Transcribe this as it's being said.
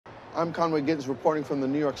I'm Conway Gittens reporting from the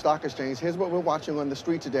New York Stock Exchange. Here's what we're watching on the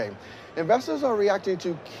street today. Investors are reacting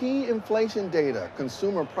to key inflation data.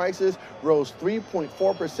 Consumer prices rose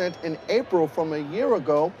 3.4% in April from a year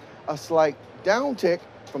ago, a slight downtick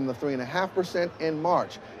from the 3.5% in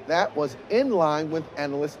March. That was in line with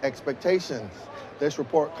analyst expectations. This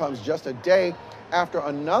report comes just a day after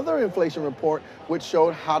another inflation report which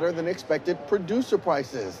showed hotter than expected producer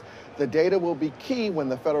prices. The data will be key when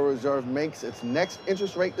the Federal Reserve makes its next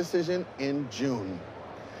interest rate decision in June.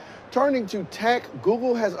 Turning to tech,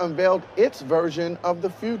 Google has unveiled its version of the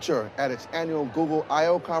future. At its annual Google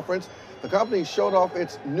I/O conference, the company showed off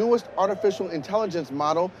its newest artificial intelligence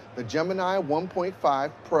model, the Gemini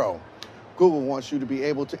 1.5 Pro. Google wants you to be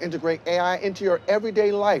able to integrate AI into your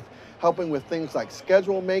everyday life, helping with things like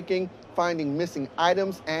schedule making, finding missing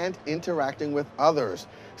items, and interacting with others.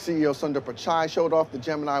 CEO Sundar Pichai showed off the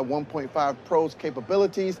Gemini 1.5 Pro's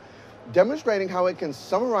capabilities, demonstrating how it can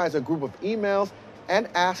summarize a group of emails and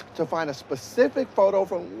ask to find a specific photo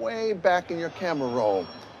from way back in your camera roll.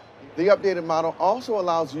 The updated model also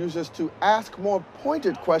allows users to ask more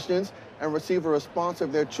pointed questions and receive a response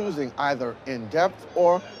of their choosing, either in-depth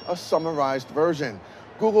or a summarized version.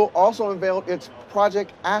 Google also unveiled its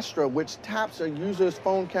Project Astra, which taps a user's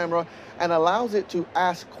phone camera and allows it to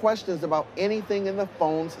ask questions about anything in the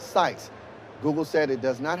phone's sites. Google said it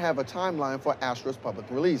does not have a timeline for Astra's public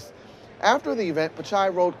release. After the event,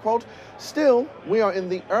 Pichai wrote, quote, "Still, we are in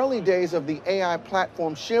the early days of the AI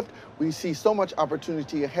platform shift. We see so much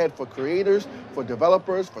opportunity ahead for creators, for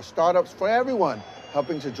developers, for startups, for everyone.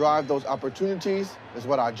 Helping to drive those opportunities is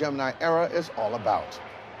what our Gemini era is all about."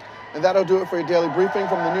 And that'll do it for your daily briefing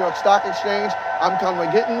from the New York Stock Exchange. I'm Conway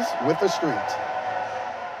Gittens with TheStreet.